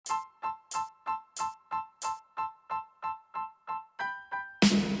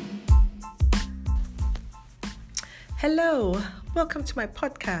Hello, welcome to my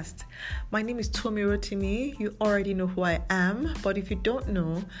podcast. My name is Tomi Rotimi. You already know who I am, but if you don't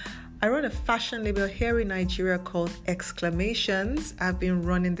know, I run a fashion label here in Nigeria called Exclamations. I've been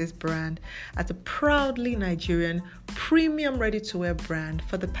running this brand as a proudly Nigerian premium ready-to-wear brand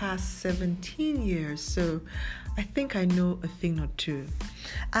for the past 17 years. So I think I know a thing or two.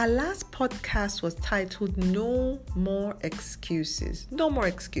 Our last podcast was titled No More Excuses. No More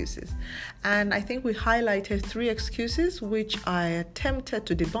Excuses. And I think we highlighted 3 excuses which I attempted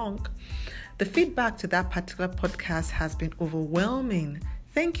to debunk. The feedback to that particular podcast has been overwhelming.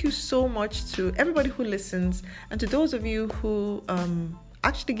 Thank you so much to everybody who listens and to those of you who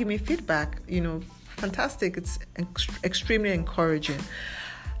actually give me feedback. Fantastic. It's extremely encouraging.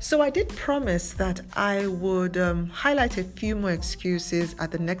 So I did promise that I would highlight a few more excuses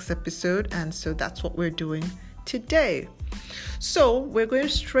at the next episode, and so that's what we're doing today. So we're going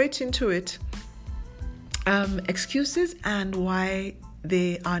straight into it. Excuses and why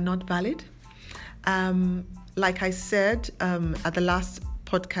they are not valid. Like I said at the last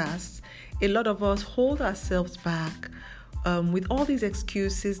podcast, a lot of us hold ourselves back with all these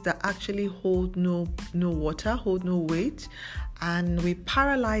excuses that actually hold no water, hold no weight, and we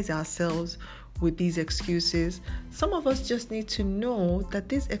paralyze ourselves with these excuses. Some of us just need to know that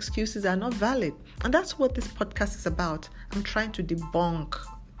these excuses are not valid, and that's what this podcast is about. I'm trying to debunk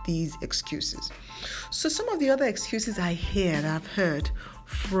these excuses. So some of the other excuses I hear that I've heard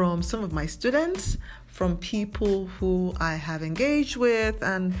from some of my students, from people who I have engaged with,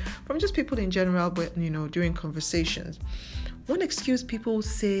 and from just people in general, but during conversations. One excuse people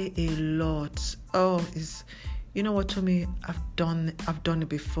say a lot is, you know what, Tomi, I've done it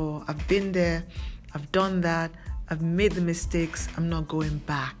before. I've been there. I've done that. I've made the mistakes. I'm not going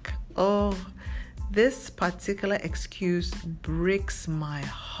back. This particular excuse breaks my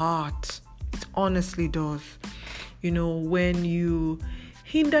heart. It honestly does. When you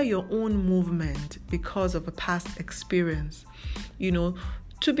hinder your own movement because of a past experience,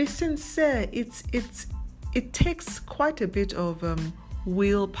 to be sincere, it takes quite a bit of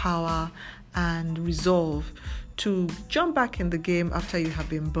willpower and resolve to jump back in the game after you have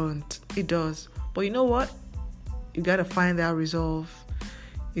been burnt. It does. But you know what? You got to find that resolve.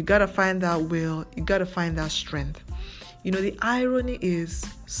 You got to find that will. You got to find that strength. The irony is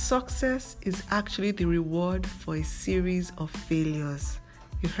success is actually the reward for a series of failures.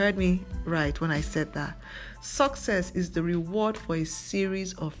 You heard me right when I said that. Success is the reward for a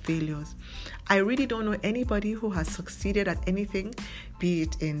series of failures. I really don't know anybody who has succeeded at anything, be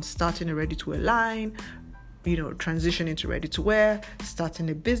it in starting a ready-to-wear line, transitioning to ready-to-wear, starting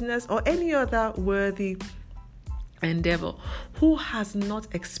a business, or any other worthy endeavor, who has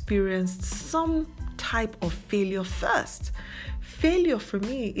not experienced some type of failure first. Failure for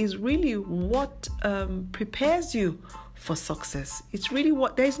me is really what prepares you for success. It's really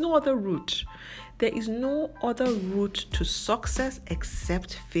there is no other route. There is no other route to success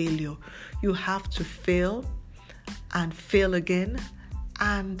except failure. You have to fail and fail again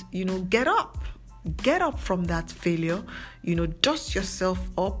and, get up. Get up from that failure, dust yourself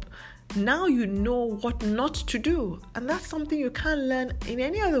up. Now you know what not to do. And that's something you can't learn in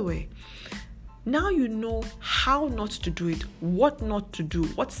any other way. Now you know how not to do it, what not to do,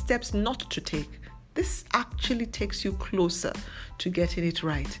 what steps not to take. This actually takes you closer to getting it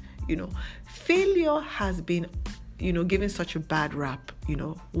right. Failure has been, given such a bad rap.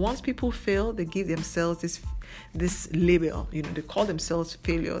 Once people fail, they give themselves this label. They call themselves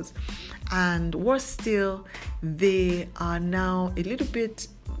failures. And worse still, they are now a little bit,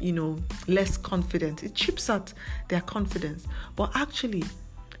 less confident. It chips at their confidence. But actually,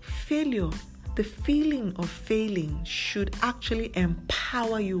 failure, the feeling of failing should actually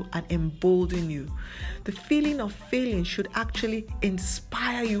empower you and embolden you. The feeling of failing should actually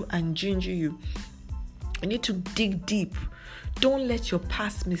inspire you and ginger you. You need to dig deep. Don't let your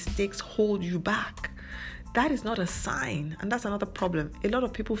past mistakes hold you back. That is not a sign, and that's another problem. A lot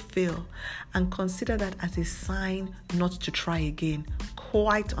of people fail and consider that as a sign not to try again.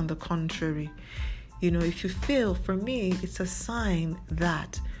 Quite on the contrary. If you fail, for me, it's a sign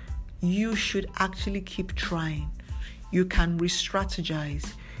that you should actually keep trying. You can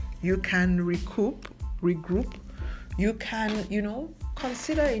re-strategize. You can regroup. You can,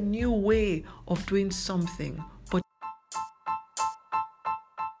 consider a new way of doing something. But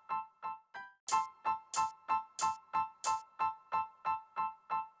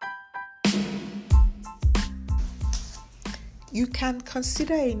you can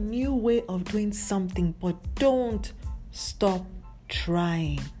consider a new way of doing something, but don't stop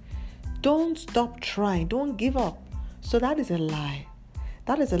trying. Don't stop trying. Don't give up. So that is a lie.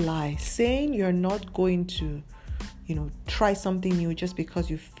 That is a lie. Saying you're not going to try something new just because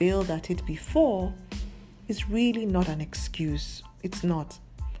you failed at it before is really not an excuse. It's not.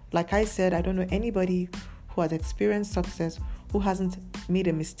 Like I said, I don't know anybody who has experienced success who hasn't made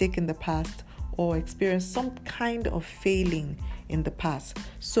a mistake in the past or experienced some kind of failing in the past.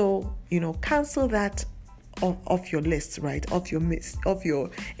 So, cancel that off your list, right? Off your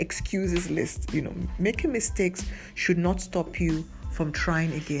excuses list. Making mistakes should not stop you from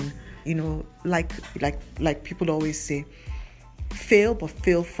trying again. Like people always say, fail but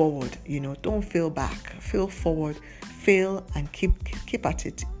fail forward. Don't fail back. Fail forward. Fail and keep at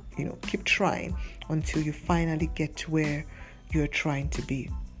it. Keep trying until you finally get to where you're trying to be.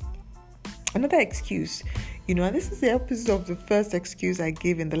 Another excuse, and this is the opposite of the first excuse I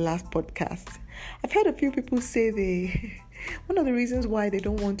gave in the last podcast. I've heard a few people say one of the reasons why they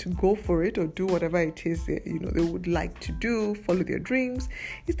don't want to go for it or do whatever it is they would like to do, follow their dreams,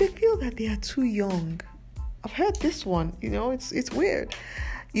 is they feel that they are too young. I've heard this one, it's weird,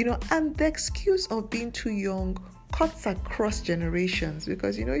 and the excuse of being too young cuts across generations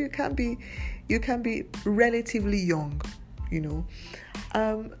because, you can be relatively young,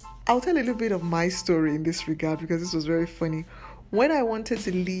 I'll tell a little bit of my story in this regard because this was very funny. When I wanted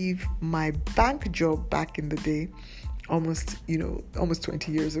to leave my bank job back in the day, almost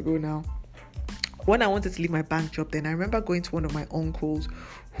 20 years ago now, when I wanted to leave my bank job, then I remember going to one of my uncles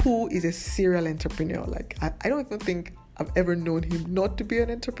who is a serial entrepreneur. Like, I don't even think I've ever known him not to be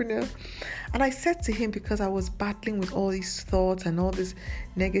an entrepreneur. And I said to him, because I was battling with all these thoughts and all these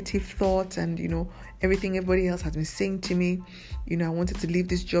negative thoughts and, everything everybody else has been saying to me. I wanted to leave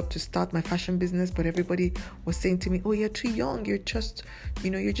this job to start my fashion business, but everybody was saying to me, oh, you're too young. You're just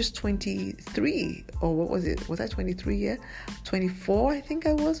 23. Or what was it? Was I 23? Yeah. 24, I think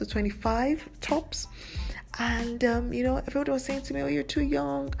I was, or 25 tops. And, everybody was saying to me, oh, you're too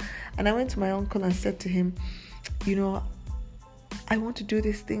young. And I went to my uncle and said to him, I want to do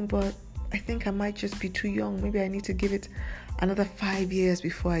this thing, but I think I might just be too young. Maybe I need to give it another 5 years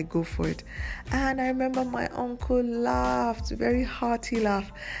before I go for it. And I remember my uncle laughed, very hearty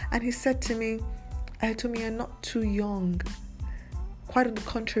laugh. And he said to me, you're not too young. Quite on the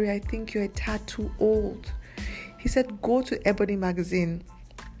contrary, I think you're a tad too old. He said, go to Ebony magazine.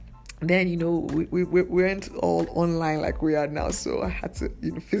 Then, we weren't all online like we are now. So I had to,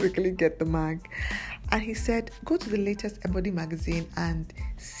 physically get the mag. And he said, go to the latest Ebony magazine and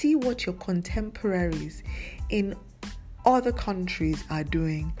see what your contemporaries in other countries are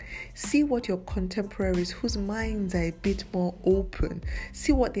doing. See what your contemporaries whose minds are a bit more open,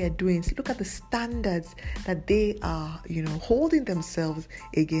 see what they are doing. Look at the standards that they are, holding themselves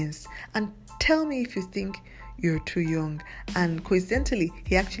against. And tell me if you think you're too young. And coincidentally,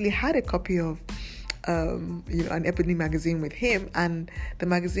 he actually had a copy of an Ebony magazine with him, and the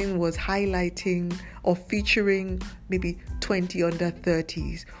magazine was highlighting or featuring maybe 20 under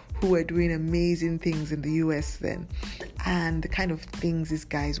 30s who were doing amazing things in the US then, and the kind of things these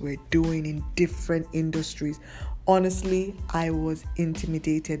guys were doing in different industries. Honestly, I was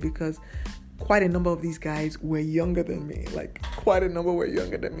intimidated because quite a number of these guys were younger than me,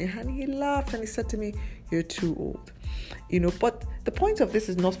 and he laughed and he said to me, you're too old. But the point of this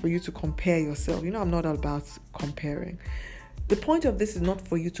is not for you to compare yourself. I'm not about comparing. The point of this is not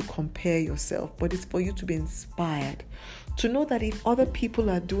for you to compare yourself, but it's for you to be inspired, to know that if other people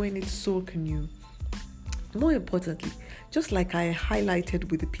are doing it, so can you. More importantly, just like I highlighted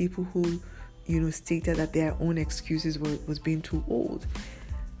with the people who, stated that their own excuses was being too old.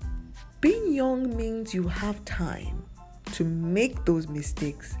 Being young means you have time to make those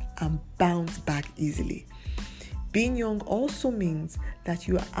mistakes and bounce back easily. Being young also means that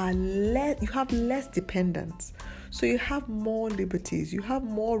you have less dependence. So you have more liberties, you have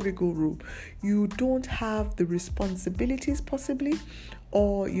more wiggle room. You don't have the responsibilities possibly,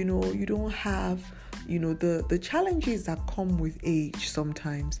 or you don't have the challenges that come with age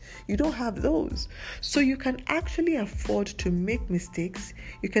sometimes. You don't have those. So you can actually afford to make mistakes.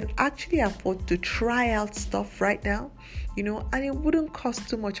 You can actually afford to try out stuff right now, and it wouldn't cost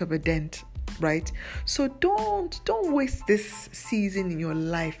too much of a dent. Right? So don't waste this season in your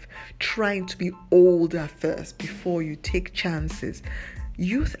life trying to be older first before you take chances.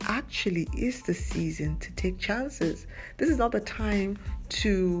 Youth actually is the season to take chances. This is not the time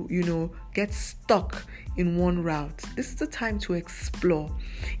to, get stuck in one route. This is the time to explore.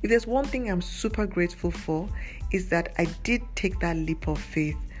 If there's one thing I'm super grateful for, is that I did take that leap of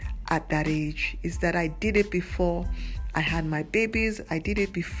faith at that age, is that I did it before I had my babies. I did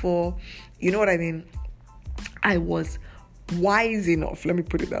it before, you know what I mean? I was wise enough, let me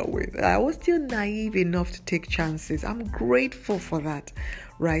put it that way. I was still naive enough to take chances. I'm grateful for that,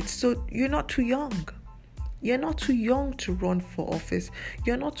 right? So you're not too young. You're not too young to run for office.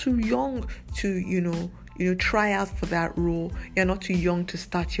 You're not too young to, try out for that role. You're not too young to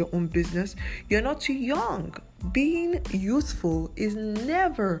start your own business. You're not too young. Being youthful is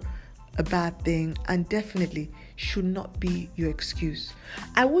never a bad thing and definitely should not be your excuse.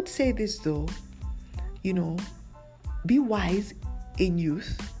 I would say this though, be wise in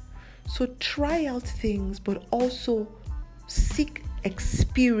youth. So try out things, but also seek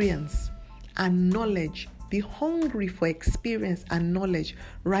experience and knowledge. Be hungry for experience and knowledge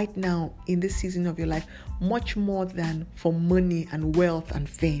right now in this season of your life, much more than for money and wealth and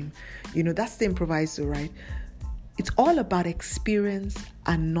fame. That's the improviso, right? It's all about experience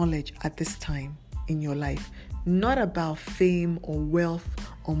and knowledge at this time in your life, not about fame or wealth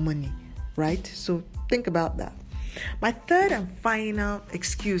or money, right? So think about that. My third and final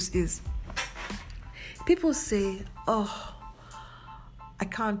excuse is people say, I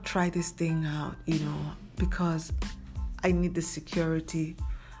can't try this thing out, because I need the security.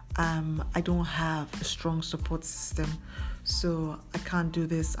 I don't have a strong support system, so I can't do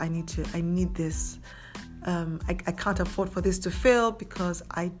this. I need this. I can't afford for this to fail because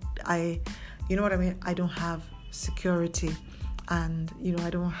I you know what I mean? I don't have security and, I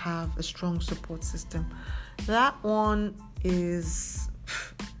don't have a strong support system. That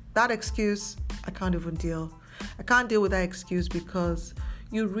excuse, I can't deal with that excuse, because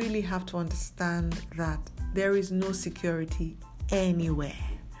you really have to understand that there is no security anywhere,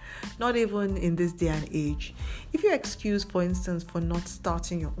 not even in this day and age. If your excuse, for instance, for not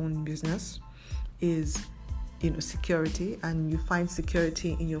starting your own business is, security, and you find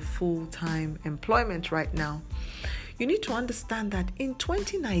security in your full-time employment right now, you need to understand that in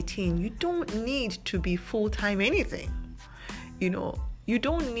 2019, you don't need to be full-time anything. You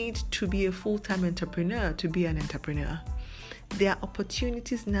don't need to be a full-time entrepreneur to be an entrepreneur. There are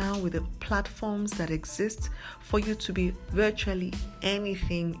opportunities now with the platforms that exist for you to be virtually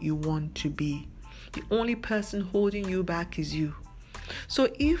anything you want to be. The only person holding you back is you. So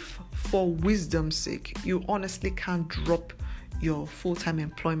if for wisdom's sake, you honestly can't drop your full-time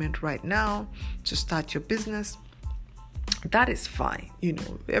employment right now to start your business, that is fine.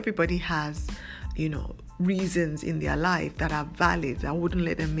 Everybody has, reasons in their life that are valid. I wouldn't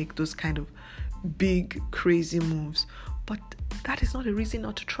let them make those kind of big, crazy moves. But that is not a reason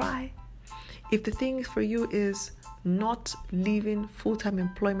not to try. If the thing for you is not leaving full-time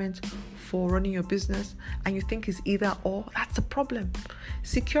employment for running your business and you think it's either or, that's a problem.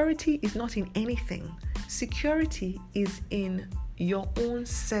 Security is not in anything. Security is in your own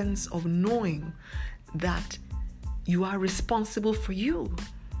sense of knowing that you are responsible for you,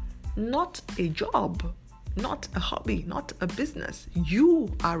 not a job, not a hobby, not a business.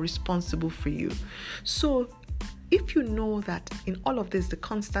 You are responsible for you. So if you know that in all of this, the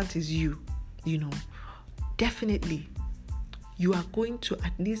constant is you, definitely you are going to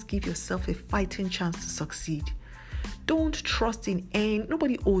at least give yourself a fighting chance to succeed. Don't trust in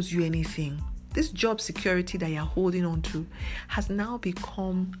nobody owes you anything. This job security that you're holding on to has now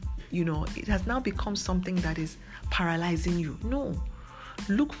become, something that is paralyzing you. No,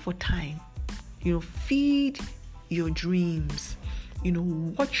 look for time, feed your dreams,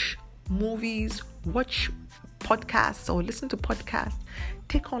 watch movies, watch podcasts or listen to podcasts,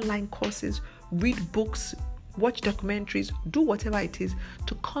 take online courses, read books, watch documentaries, do whatever it is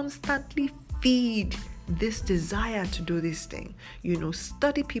to constantly feed this desire to do this thing.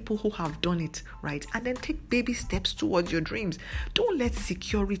 Study people who have done it, right? And then take baby steps towards your dreams. Don't let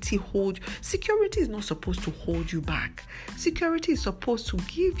security is not supposed to hold you back. Security is supposed to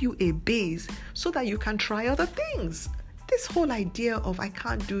give you a base so that you can try other things. This whole idea of I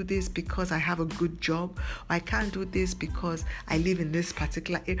can't do this because I have a good job, or I can't do this because I live in this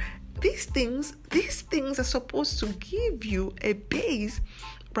particular area. These things are supposed to give you a base,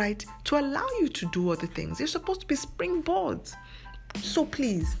 right, to allow you to do other things. They're supposed to be springboards. So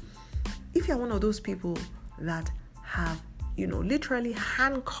please, if you're one of those people that have, literally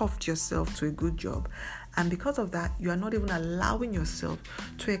handcuffed yourself to a good job, and because of that, you are not even allowing yourself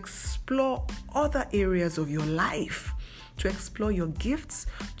to explore other areas of your life, to explore your gifts,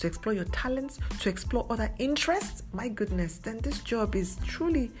 to explore your talents, to explore other interests, my goodness, then this job is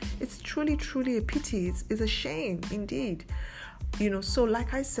truly a pity. It's a shame indeed. So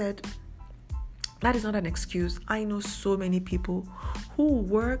like I said, that is not an excuse. I know so many people who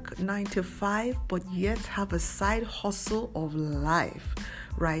work 9 to 5, but yet have a side hustle of life,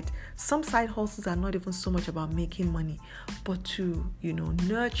 right? Some side hustles are not even so much about making money, but to,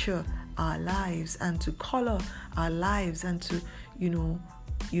 nurture our lives and to color our lives and to,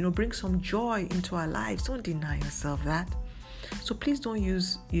 bring some joy into our lives. Don't deny yourself that. So please don't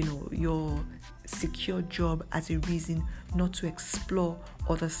use, your secure job as a reason not to explore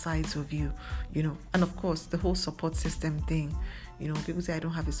other sides of you, and of course the whole support system thing. People say, I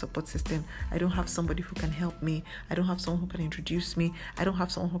don't have a support system, I don't have somebody who can help me, I don't have someone who can introduce me, I don't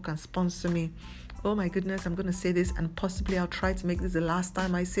have someone who can sponsor me. Oh my goodness, I'm going to say this, and possibly I'll try to make this the last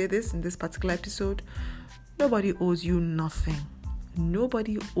time I say this in this particular episode. Nobody owes you nothing.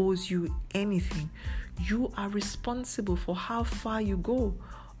 Nobody owes you anything. You are responsible for how far you go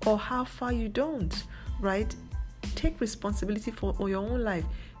or how far you don't, right? Take responsibility for your own life.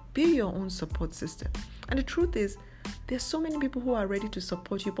 Be your own support system. And the truth is, there's so many people who are ready to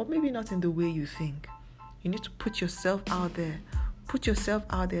support you, but maybe not in the way you think. You need to put yourself out there.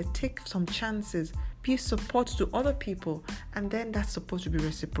 Take some chances. Be support to other people, and then that support will be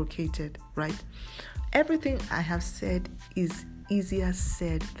reciprocated, right? Everything I have said is easier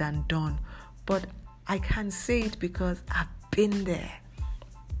said than done, but I can say it because I've been there.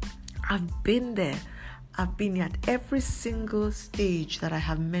 I've been at every single stage that I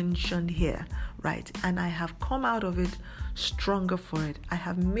have mentioned here, right? And I have come out of it stronger for it. I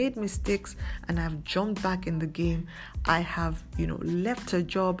have made mistakes and I've jumped back in the game. I have, left a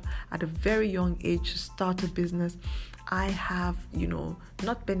job at a very young age to start a business. I have,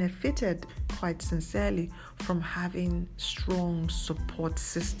 not benefited quite sincerely from having strong support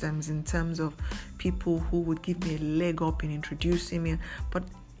systems in terms of people who would give me a leg up in introducing me. But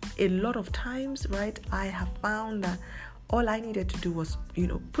a lot of times, right, I have found that all I needed to do was,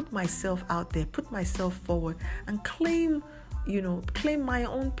 put myself out there, put myself forward, and claim my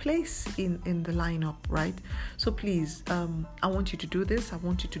own place in the lineup, right? So please, I want you to do this. I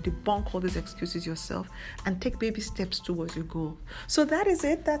want you to debunk all these excuses yourself and take baby steps towards your goal. So that is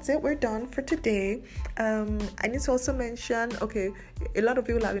it. That's it. We're done for today. I need to also mention, a lot of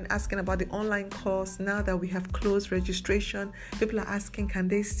people have been asking about the online course. Now that we have closed registration, people are asking, can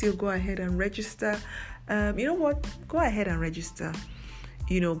they still go ahead and register? You know what? Go ahead and register.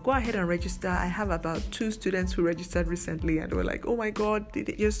 Go ahead and register. I have about 2 students who registered recently, and were like, oh my God, they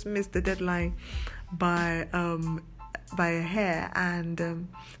just missed the deadline by a hair, and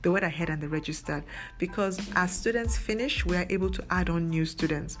they went ahead and they registered, because as students finish, we are able to add on new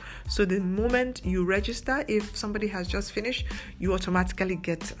students. So the moment you register, if somebody has just finished, you automatically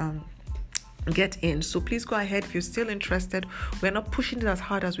get in. So please go ahead if you're still interested. We're not pushing it as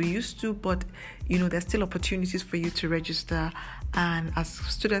hard as we used to, but there's still opportunities for you to register, and as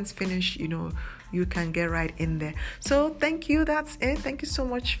students finish, you can get right in there. So thank you. That's it. Thank you so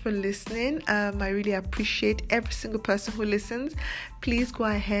much for listening. I really appreciate every single person who listens. Please go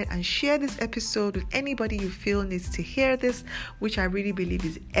ahead and share this episode with anybody you feel needs to hear this, which I really believe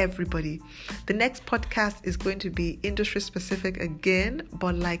is everybody. The next podcast is going to be industry specific again,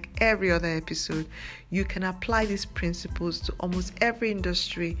 but like every other episode, you can apply these principles to almost every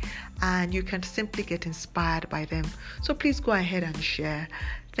industry, and you can simply get inspired by them. So please go ahead and share.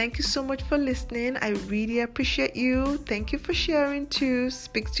 Thank you so much for listening. I really appreciate you. Thank you for sharing too.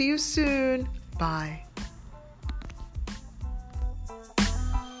 Speak to you soon. Bye.